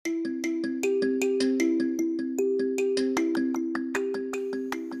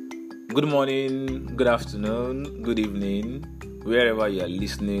Good morning, good afternoon, good evening, wherever you are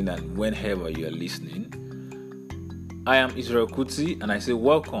listening and whenever you are listening. I am Israel Kuti and I say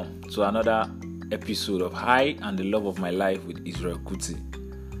welcome to another episode of I and the Love of My Life with Israel Kuti.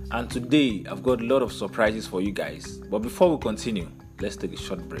 And today I've got a lot of surprises for you guys. But before we continue, let's take a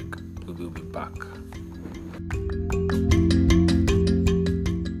short break. We will be back.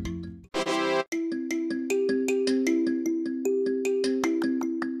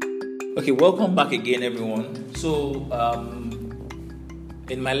 Okay, welcome back again, everyone. So,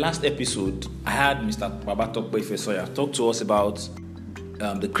 in my last episode, I had Mr. Babatokpe Ifesoya talk to us about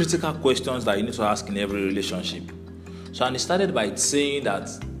the critical questions that you need to ask in every relationship. So, and he started by saying that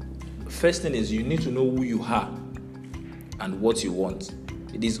first thing is you need to know who you are and what you want.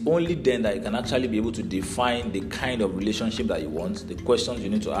 It is only then that you can actually be able to define the kind of relationship that you want, the questions you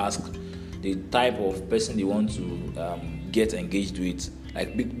need to ask, the type of person you want to get engaged with.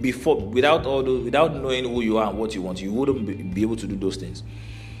 Like before, without knowing who you are and what you want, you wouldn't be able to do those things.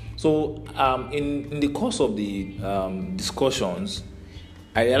 So, in the course of the discussions,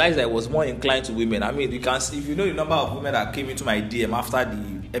 I realized I was more inclined to women. I mean, you can see, if you know the number of women that came into my DM after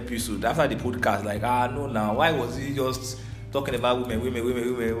the episode, after the podcast, like, no, now why was he just talking about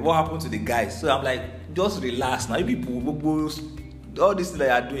women? What happened to the guys? So I'm like, just relax now. You people, all this that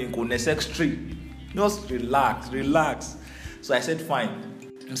you are doing, necessary. Just relax. So I said, fine.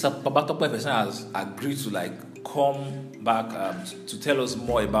 Mr. Babatokpe Ifesoya has agreed to come back to tell us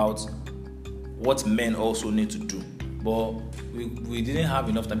more about what men also need to do. But we didn't have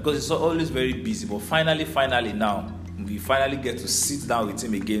enough time because it's always very busy. But finally now, we finally get to sit down with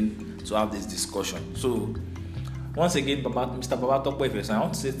him again to have this discussion. So once again, Mr. Babatokpe Ifesoya, I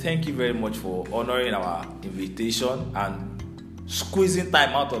want to say thank you very much for honoring our invitation and squeezing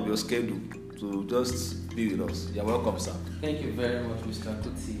time out of your schedule to just be with us. You're welcome, sir. Thank you very much, Mr.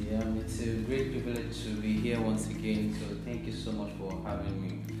 Kuti. It's a great privilege to be here once again. So thank you so much for having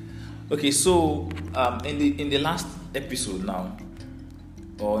me. Okay, so in the last episode now,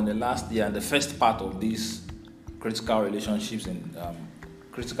 or in the last year, the first part of these critical relationships and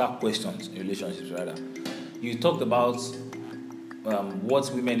critical questions in relationships, rather, you talked about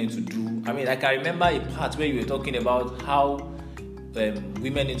what women need to do. I mean, I can remember a part where you were talking about how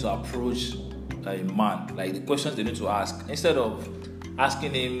women need to approach a man, like the questions they need to ask, instead of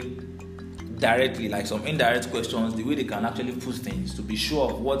asking him directly, like some indirect questions, the way they can actually put things to be sure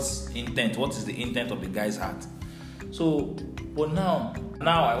of what is the intent of the guy's heart. So, but now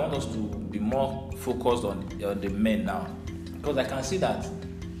I want us to be more focused on the men now, because I can see that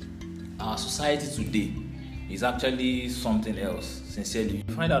our society today is actually something else. Sincerely,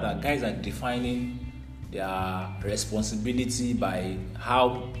 you find out that guys are defining their responsibility by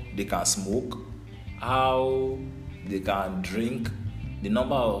how they can smoke, how they can drink, the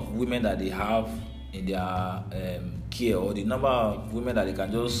number of women that they have in their care, or the number of women that they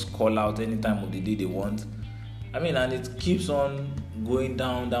can just call out any time of the day they want. I mean, and it keeps on going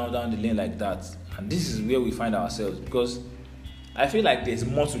down the lane like that. And this is where we find ourselves, because I feel like there's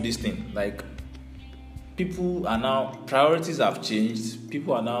more to this thing. Like, priorities have changed.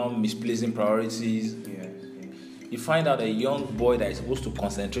 People are now misplacing priorities. You find out a young boy that is supposed to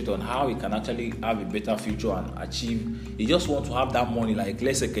concentrate on how he can actually have a better future and achieve. He just wants to have that money, like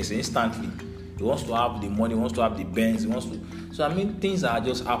let's say instantly. He wants to have the money, he wants to have the Benz, So I mean, things are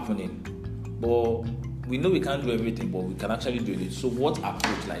just happening. But we know we can't do everything, but we can actually do it. So what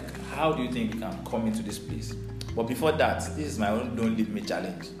approach? Like, how do you think we can come into this place? But before that, this is my own Don't Leave Me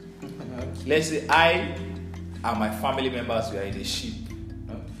challenge. Okay. Let's say I and my family members, we are in a ship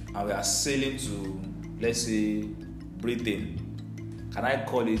and we are sailing to, let's say, Britain. Can I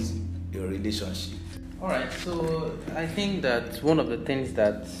call it a relationship? Alright, so I think that one of the things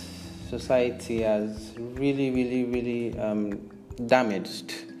that society has really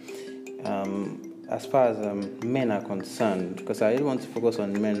damaged as far as men are concerned, because I really want to focus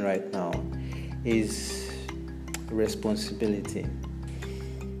on men right now, is responsibility.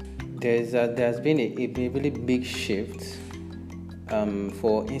 There's been a really big shift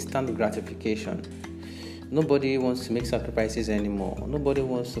for instant gratification. Nobody wants to make sacrifices anymore. Nobody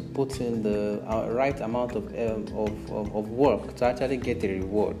wants to put in the right amount of work to actually get a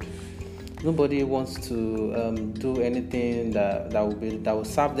reward. Nobody wants to do anything that will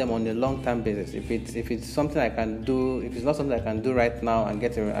serve them on a long-term basis. If it's something I can do, if it's not something I can do right now and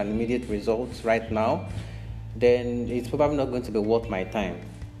get an immediate result right now, then it's probably not going to be worth my time.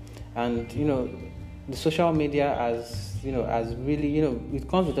 And the social media has as really, it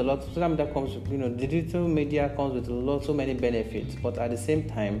comes with a lot. Social media comes with, the digital media comes with so many benefits, but at the same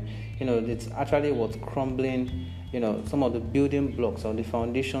time, it's actually what's crumbling, some of the building blocks or the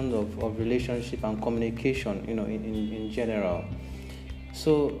foundations of relationship and communication, in general.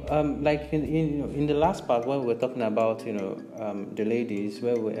 So, like in the last part where we were talking about, the ladies,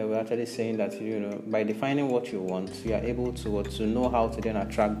 where we were actually saying that, by defining what you want, you are able to know how to then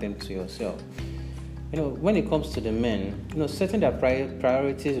attract them to yourself. When it comes to the men, setting their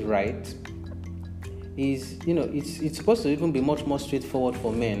priorities right is, it's supposed to even be much more straightforward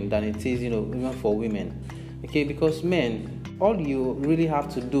for men than it is, even for women. Okay, because men, all you really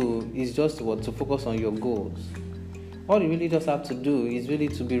have to do is just to focus on your goals. All you really just have to do is really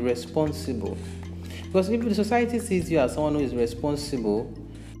to be responsible. Because if the society sees you as someone who is responsible,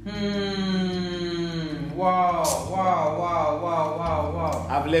 wow.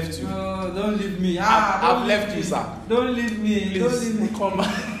 I've left you. No, don't leave me. I've left you, sir. Don't leave me. Please, don't leave me. Come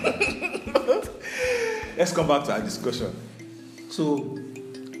back. Let's come back to our discussion. So,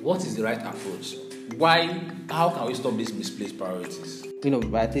 what is the right approach? How can we stop these misplaced priorities?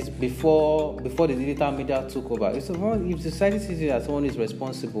 At least before the digital media took over, if society sees you as someone who is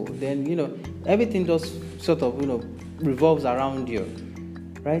responsible, then everything just sort of revolves around you,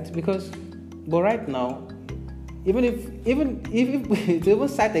 right? But right now, even if to even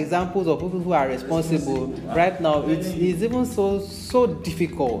cite examples of people who are responsible, right now it's even so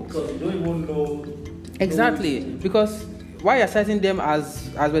difficult. Because you don't even know exactly, because while you're citing them as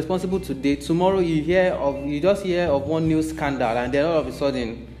responsible today, tomorrow you just hear of one new scandal, and then all of a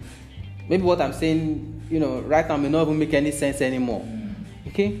sudden, maybe what I'm saying, right now may not even make any sense anymore.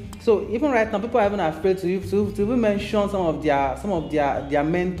 Okay, so even right now, people are even afraid to even mention some of their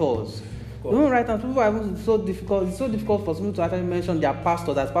mentors. Even right now, people are even so difficult. It's so difficult for people to actually mention their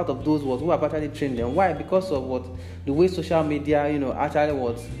pastors as part of those who have actually trained them. Why? Because of the way social media,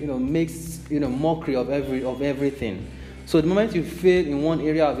 actually makes mockery of everything. So the moment you fail in one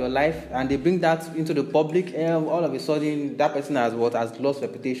area of your life and they bring that into the public, all of a sudden that person has lost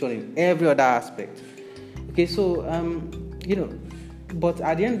reputation in every other aspect. Okay, so but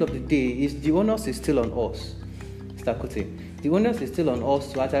at the end of the day, the onus is still on us, Mr. Kuti. The onus is still on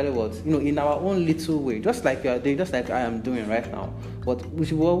us to actually in our own little way, just like you are doing, just like I am doing right now. But we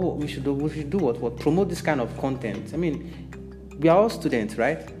should do what promote this kind of content. I mean, we are all students,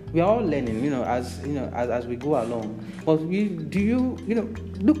 right? We are all learning, as we go along. But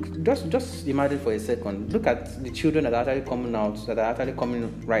look, just imagine for a second. Look at the children that are actually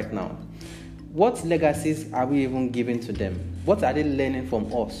coming right now. What legacies are we even giving to them? What are they learning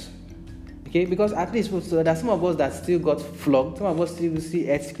from us? Okay, because at least there's some of us that still got flogged, some of us still see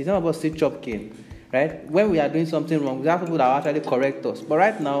etiquette, some of us still chop cane, right? When we are doing something wrong, we have people that will actually correct us. But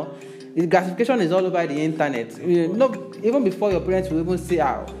right now, the gratification is all over the internet. Even before your parents will even say,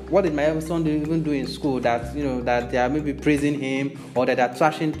 what did my son even do in school that that they are maybe praising him or that they are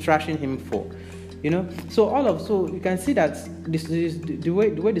trashing him for. So you can see that the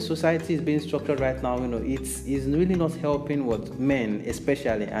way the society is being structured right now, it's really not helping what men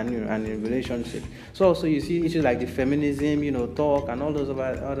especially and in relationship. So also you see issues like the feminism, talk and all those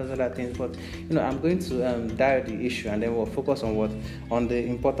other things. But I'm going to dive the issue and then we'll focus on the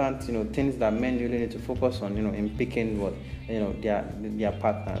important things that men really need to focus on in picking their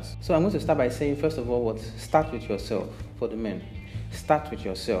partners. So I'm going to start by saying, first of all, start with yourself. For the men, start with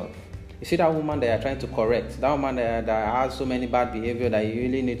yourself. You see that woman that you're trying to correct, that woman that has so many bad behavior that you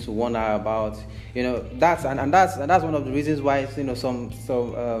really need to warn her about. That's one of the reasons why some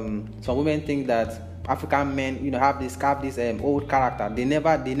women think that African men have this old character. They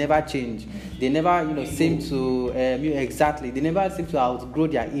never change. They never seem to exactly. They never seem to outgrow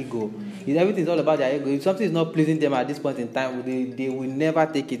their ego. Everything's all about their ego. If something is not pleasing them at this point in time, they will never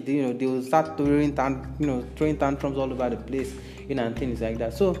take it. They will start throwing tantrums all over the place, and things like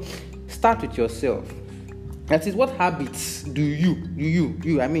that. So start with yourself. That is, what habits do you,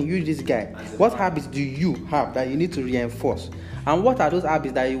 this guy, what habits do you have that you need to reinforce? And what are those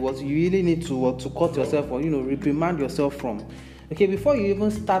habits that you really need to cut yourself or, reprimand yourself from? Okay, before you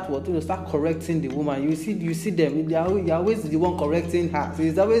even start start correcting the woman, you see them, you're always the one correcting her.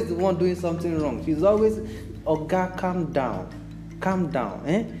 She's always the one doing something wrong. She's always, God, calm down.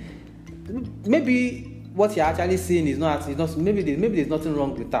 Maybe what you're actually seeing is not maybe there's nothing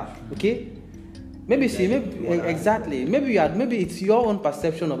wrong with that. Okay, maybe it's your own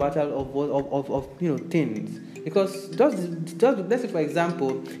perception of things. Because just let's say, for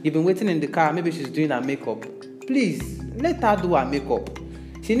example, you've been waiting in the car, maybe she's doing her makeup. Please let her do her makeup.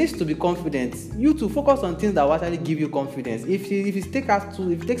 She needs to be confident. You to focus on things that will actually give you confidence. If it takes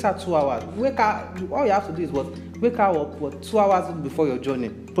her 2 hours, wake her. All you have to do is wake her up 2 hours before your journey.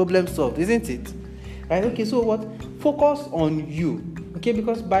 Problem solved, isn't it? Right? Okay, so what? Focus on you. Okay,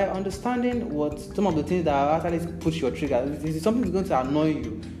 because by understanding what some of the things that actually push your trigger, is something that's going to annoy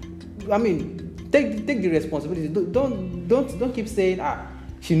you. I mean, take the responsibility. Don't keep saying,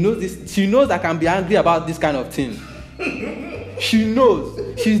 she knows this. She knows I can be angry about this kind of thing. She knows.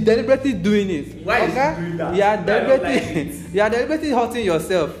 She's deliberately doing it. Why is she doing that? You are deliberately hurting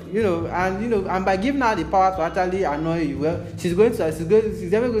yourself. And by giving her the power to actually annoy you, well, she's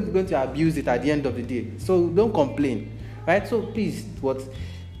never going to abuse it at the end of the day. So don't complain, right? So please,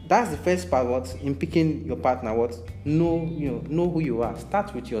 that's the first part. In picking your partner, know who you are.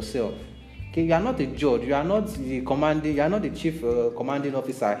 Start with yourself. Okay, you are not a judge. You are not the chief commanding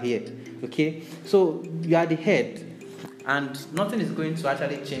officer here. Okay, so you are the head. And nothing is going to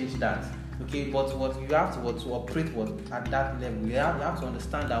actually change that. Okay, but you have to operate at that level. You have to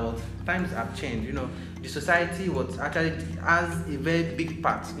understand that times have changed. The society actually has a very big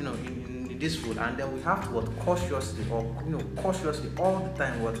part, in this role, and then we have to cautiously all the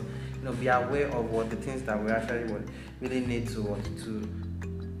time be aware of the things that we actually really need to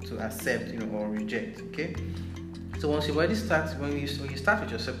accept, or reject. Okay. So once you already start, when you start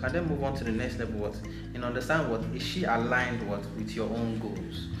with yourself and then move on to the next level, understand is she aligned with your own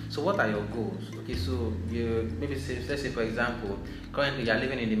goals. So what are your goals? Okay, so you let's say for example, currently you're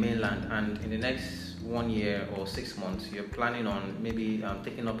living in the mainland, and in the next 1 year or 6 months you're planning on maybe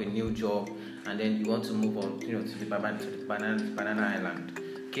taking up a new job, and then you want to move on, to the banana island.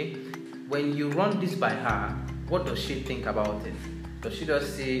 Okay, when you run this by her, what does she think about it? Does she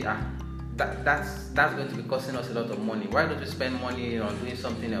just say, that's going to be costing us a lot of money? Why don't we spend money on doing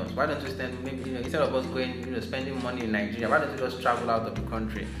something else? Why don't we spend instead of us going spending money in Nigeria, why don't we just travel out of the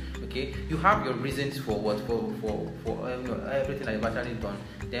country? Okay, you have your reasons for everything that you've actually done.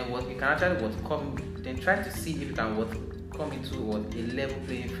 Then you can actually then try to see if you can come into a level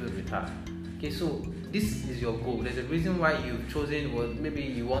playing field with her. Okay, so this is your goal. There's a reason why you've chosen maybe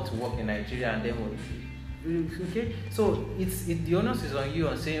you want to work in Nigeria, and then okay, so the onus is on you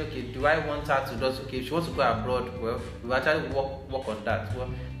on saying, okay, do I want her to just, if she wants to go abroad, well, we actually work on that. Well,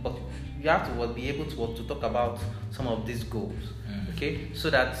 but you have to be able to talk about some of these goals, okay,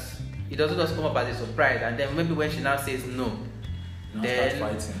 so that it doesn't just come up as a surprise, and then maybe when she now says no, then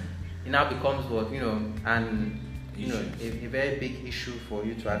it now becomes a very big issue for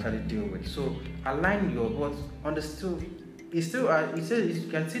you to actually deal with. So align your understood. You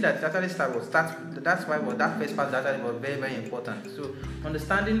can see that actually that's why that first part actually was very, very important. So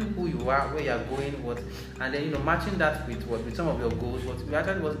understanding who you are, where you are going, and then matching that with some of your goals, we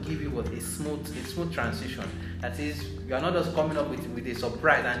actually give you a smooth transition. That is, you are not just coming up with a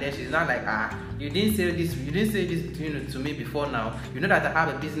surprise, and then she's not like, you didn't say this to me before now. You know that I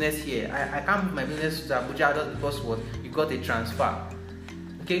have a business here. I can't move my business to Abuja just because you got a transfer.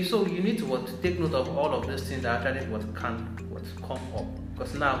 Okay, so you need to take note of all of those things that actually can come up,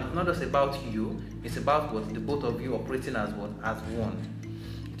 because now it's not just about you, it's about the both of you operating as one.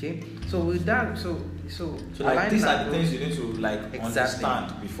 Okay, so with that, so like these are the things you need to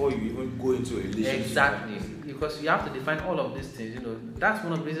understand before you even go into a relationship. Exactly, because you have to define all of these things. That's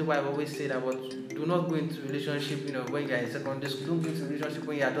one of the reasons why I always say that do not go into a relationship when you're in secondary school. Don't go into a relationship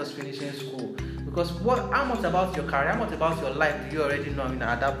when you are just finishing school, because how much about your career, how much about your life do you already know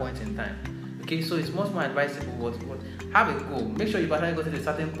at that point in time? Okay, so it's much more advisable have a goal. Make sure you've actually gotten to a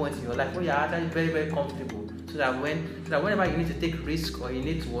certain point in your life where you're actually very, very comfortable, so that whenever you need to take risk or you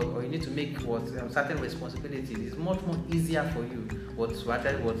need to make certain responsibilities, it's much more easier for you to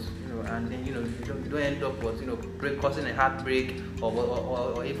actually and then you don't end up causing a heartbreak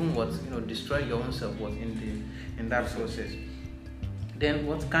or even destroying your own self in that process.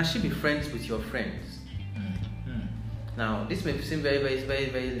 Then can she be friends with your friends? Now this may seem very, very, very,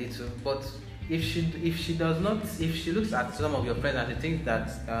 very little, but if she looks at some of your friends and she thinks that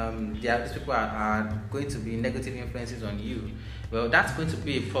these people are going to be negative influences on you, well, that's going to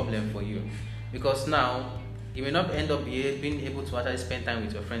be a problem for you, because now you may not end up being able to actually spend time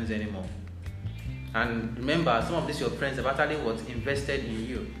with your friends anymore. And remember, some of these your friends have actually invested in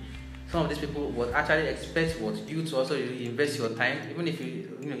you. Some of these people will actually expect you to also invest your time, even if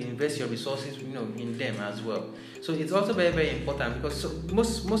you invest your resources in them as well. So it's also very, very important, because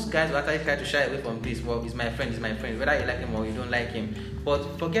most guys will actually try to shy away from this. Well, he's my friend, whether you like him or you don't like him.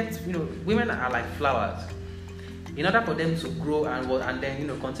 But forget, women are like flowers. In order for them to grow and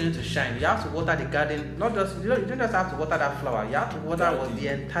then continue to shine, you have to water the garden. You don't just have to water that flower. You have to water the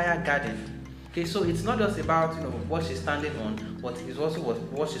entire garden. Okay, so it's not just about what she's standing on, but it's also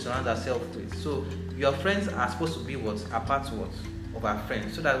what she surrounds herself with. So your friends are supposed to be a part of her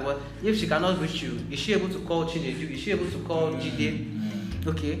friends, so that what if she cannot reach you, is she able to call Chinedu? Is she able to call Jide?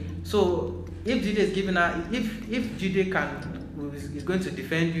 Okay, so if Jide is giving her, if Jide is going to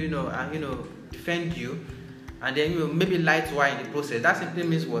defend you, defend you, and then maybe lie to her in the process, that simply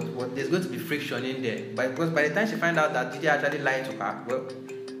means what there's going to be friction in there. Because by the time she finds out that Jide actually lied to her, well,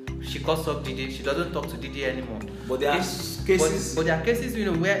 she cuts off Jide. She doesn't talk to Jide anymore. But there are cases. But there are cases,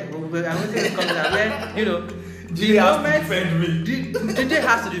 where I'm going to come down where Jide has to defend me. Jide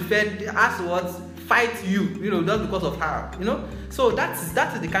has to defend, has to fight you, just because of her, So that is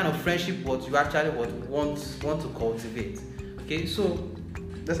the kind of friendship what you actually want to cultivate. Okay, so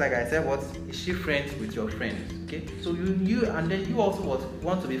just like I said, is she friends with your friends? Okay, so you and then you also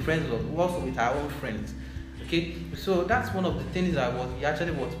want to be friends with our own friends. Okay, so that's one of the things that you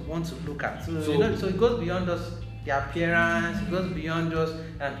actually want to look at. So it goes beyond just the appearance. It goes beyond just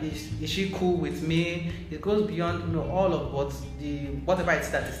is she cool with me? It goes beyond all of whatever it's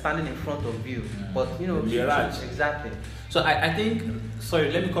that is standing in front of you. But exactly. So I think,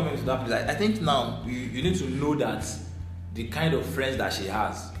 sorry, let me come into that because I think now you need to know that the kind of friends that she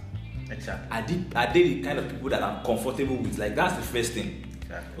has, exactly, are they the kind of people that I'm comfortable with? Like that's the first thing.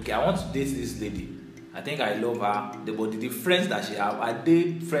 Exactly. Okay, I want to date this lady. I think I love her. But the friends that she have, are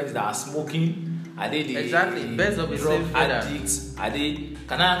they friends that are smoking? Are they the birds of the same feather? Addicts?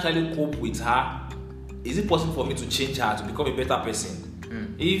 Can I actually cope with her? Is it possible for me to change her to become a better person?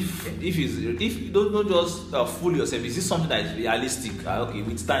 If you don't just fool yourself, is this something that is realistic? Okay,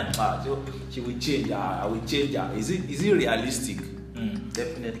 with time, so she will change. I will change her. Is it realistic?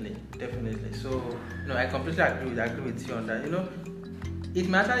 Definitely. So I completely agree with you on that. It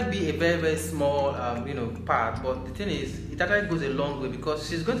might actually be a very, very small part, but the thing is, it actually goes a long way because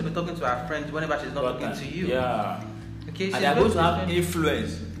she's going to be talking to her friends whenever she's not talking to you. Yeah. Okay. And they're going to have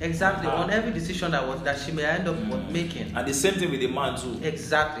influence. Exactly, on every decision that she may end up making. And the same thing with the man too.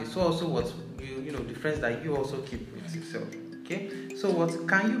 Exactly. So also the friends that you also keep with yourself. Okay. So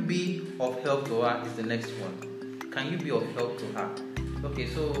can you be of help to her is the next one. Can you be of help to her? Okay,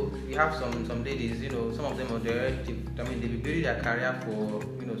 so we have some ladies, some of them are they've been building their career for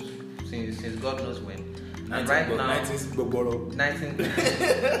since God knows when. And right now, 19.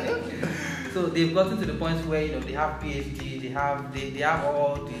 So they've gotten to the point where they have PhD, they have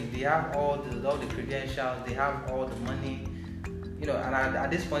all the credentials, they have all the money, and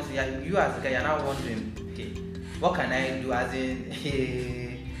at this point, you as a guy, you're now wondering, hey, what can I do? As in,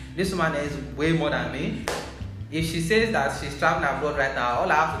 hey, this woman is way more than me. If she says that she's traveling abroad right now, all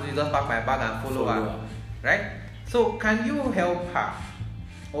I have to do is just pack my bag and follow her, right? So can you help her,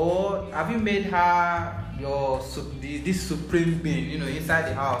 or have you made her this supreme being, inside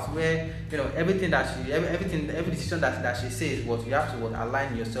the house where every decision that she says, you have to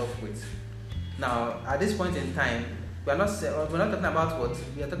align yourself with. Now at this point in time, we're not talking about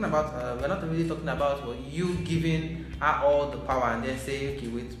we're not really talking about you giving her all the power and then say, okay,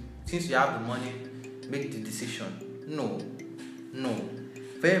 wait, since you have the money, make the decision. No.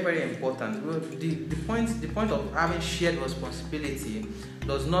 Very, very important. The point of having shared responsibility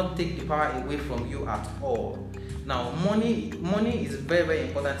does not take the power away from you at all. Now, money is very, very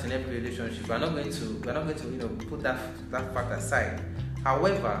important in every relationship. We're not going to put that fact aside.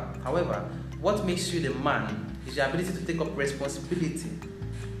 However, what makes you the man is your ability to take up responsibility.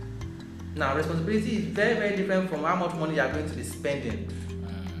 Now, responsibility is very, very different from how much money you are going to be spending.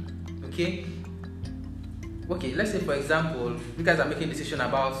 Okay, let's say for example, you guys are making a decision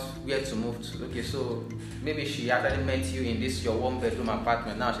about where to move to. Okay, so maybe she actually met you in this your one bedroom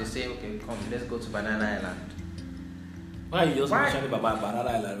apartment. Now she's saying, okay, come, let's go to Banana Island. Why you just mentioning about Banana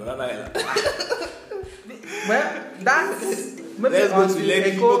Island? Well, that's maybe let's go to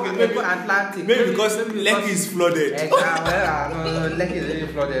Lekki. Maybe Atlantic. Maybe because Lekki is flooded. No, Lekki is really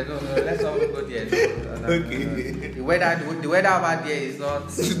flooded. No, let's not go there. No. Okay. The weather over there is not.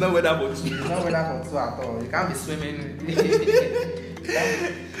 It's not weather for two. It's not weather for two at all. You can't be swimming.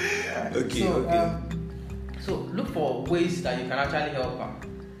 Okay. So look for ways that you can actually help her,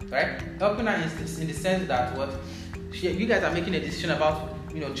 right? Helping her in the sense that you guys are making a decision about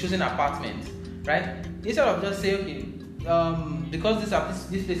choosing an apartment, right? Instead of just saying, okay, because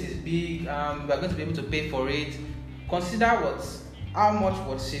this place is big, we are going to be able to pay for it. Consider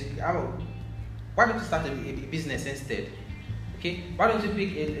why don't you start a business instead? Okay, why don't you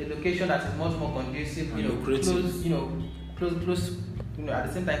pick a location that is much more conducive, close, at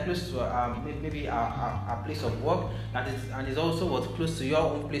the same time close to maybe a place of work and is also close to your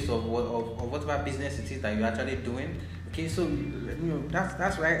own place of whatever business it is that you're actually doing. Okay, so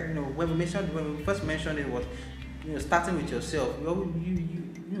that's why when we first mentioned it was starting with yourself.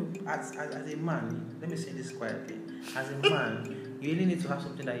 You as a man, let me say this quietly. As a man, you really need to have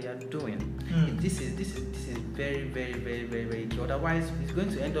something that you are doing. This is very, very, very, very, very key. Otherwise, it's going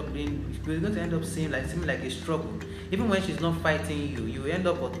to end up seeming like a struggle. Even when she's not fighting you, you end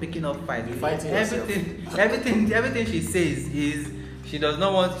up picking up fights. Everything she says is she does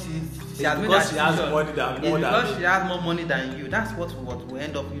not want. She has more money than you. That's what will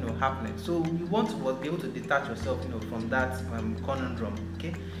end up happening. So you want to be able to detach yourself from that conundrum.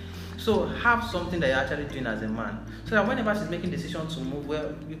 Okay. So have something that you're actually doing as a man, so that whenever she's making decisions to move,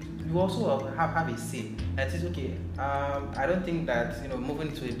 well, you also have a say. That is okay. I don't think that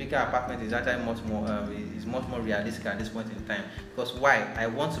moving to a bigger apartment is actually much more realistic at this point in time. Because why? I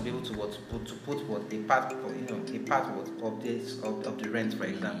want to be able to put a part of the rent, for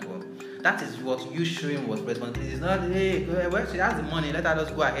example. That is what you showing was responsibility. It's not well, she has the money, let her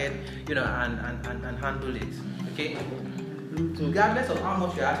just go ahead, and handle it. Okay. Regardless of how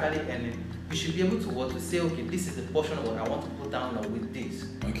much you're actually earning, you should be able to say, okay, this is the portion of what I want to put down with this.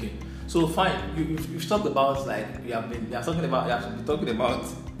 Okay. So fine, you've talked about you have been talking about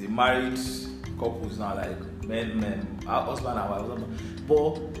the married couples now, like men, husband and wife.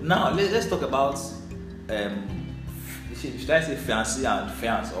 But now let's talk about should I say fiancé and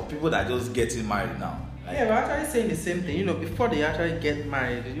fiancé, or people that are just getting married now? Yeah, we're actually saying the same thing. Before they actually get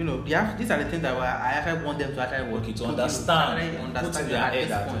married, these are the things that I actually want them to actually work to understand at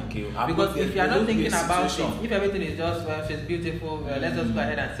this point. Because if you are not thinking about it, if everything is just she's beautiful, let's just go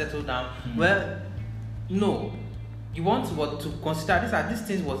ahead and settle down. Well, no, you want to consider these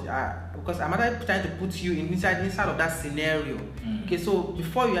things because I'm actually trying to put you inside of that scenario. Okay, so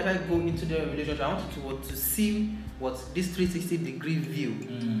before you actually go into the relationship, I want you to see what this 360-degree view.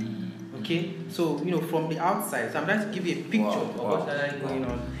 Okay, so from the outside, so I'm trying to give you a picture of what's going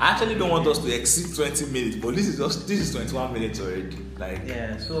on. I actually don't want us to exceed 20 minutes, but this is 21 minutes already.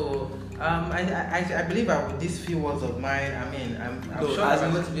 So I believe with these few words of mine, I'm sure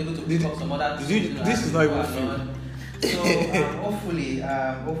I'm going to be able to pick up some other. This is not even few. So hopefully,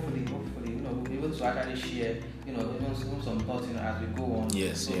 we'll be able to actually share, even some thoughts, as we go on.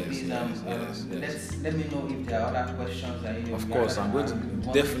 Yes. Please, let me know if there are other questions that Of course, I'm going to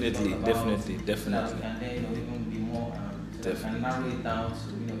definitely. And then even be more and narrow it down to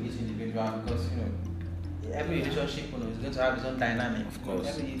each individual, because every relationship is going to have its own dynamic. Of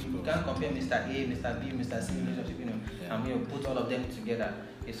course. You can't compare Mr. A, Mr. B, Mr. C relationship, and put all of them together.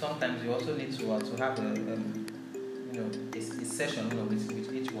 Sometimes you also need to have a session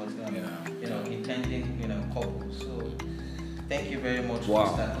with each one, intending couple. So thank you very much,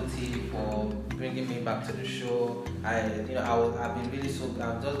 Mr. Kuti, for bringing me back to the show. I've been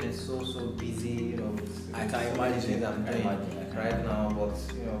I've just been so busy, I can imagine I'm doing right now, but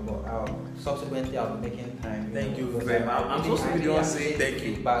subsequently I'll be making time. Thank you very much. I'm supposed to be the one saying thank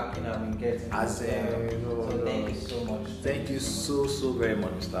you. Feedback, I've been getting. So thank you so much. Thank you so very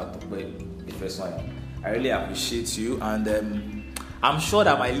much, Mr. Professor. I really appreciate you, and I'm sure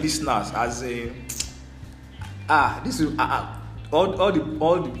that my listeners, all the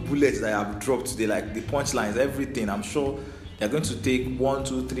bullets that I have dropped today, like the punchlines, everything, I'm sure they're going to take 1,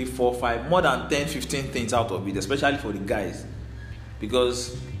 2, 3, 4, 5, more than 10, 15 things out of it, especially for the guys,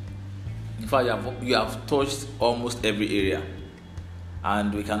 because in fact you have touched almost every area,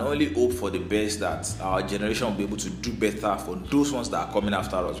 and we can only hope for the best that our generation will be able to do better for those ones that are coming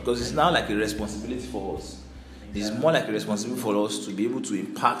after us, because it's now like a responsibility for us. It's more like a responsibility for us to be able to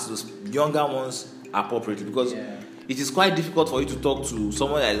impact those younger ones appropriately, because it is quite difficult for you to talk to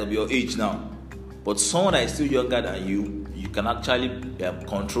someone that is of your age now, but someone that is still younger than you can actually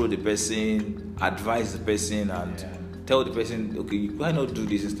control the person, advise the person, and tell the person, okay, why not do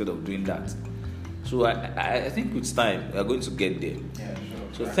this instead of doing that? So I think with time we are going to get there. Yeah,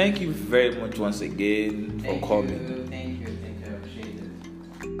 sure. So thank you very much once again for coming. Thank you. I appreciate it.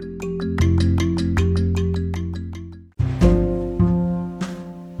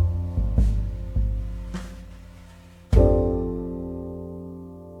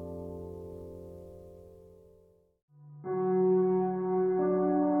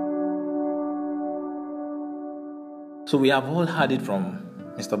 So we have all heard it from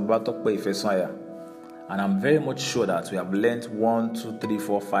Mr. Babatokpe Ifesanya, and I'm very much sure that we have learned 1, 2, 3,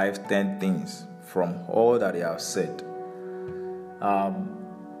 4, 5, 10 things from all that they have said.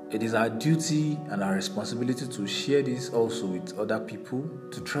 It is our duty and our responsibility to share this also with other people,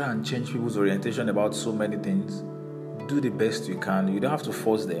 to try and change people's orientation about so many things. Do the best you can. You don't have to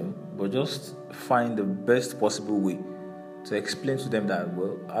force them, but just find the best possible way to explain to them that,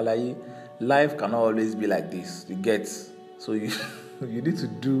 well, Alaye, life cannot always be like this. You get, so you need to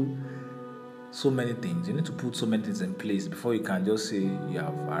do so many things. You need to put so many things in place before you can just say you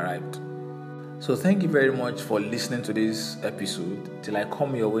have arrived. So thank you very much for listening to this episode. Till I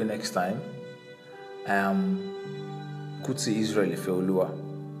come your way next time, I am Kutsi Israel Ifeoluwa,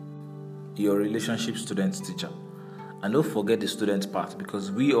 your relationship student teacher. And don't forget the student part,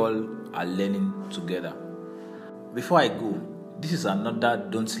 because we all are learning together. Before I go, this is another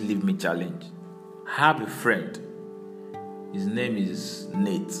Don't Leave Me challenge. I have a friend. His name is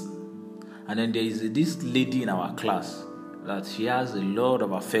Nate. And then there is this lady in our class that she has a lot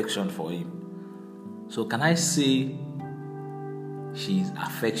of affection for him. So can I say she's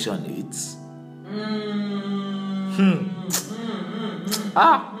affectionate?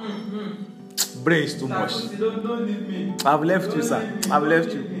 Brain is too much. Don't leave me. I've left you, sir. I've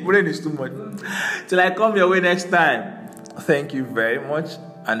left you. Brain is too much. Till I come your way next time. Thank you very much.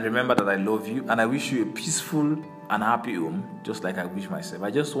 And remember that I love you. And I wish you a peaceful and happy home, just like I wish myself.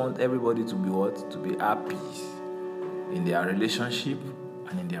 I just want everybody to be what? To be happy in their relationship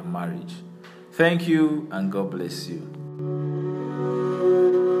and in their marriage. Thank you, and God bless you.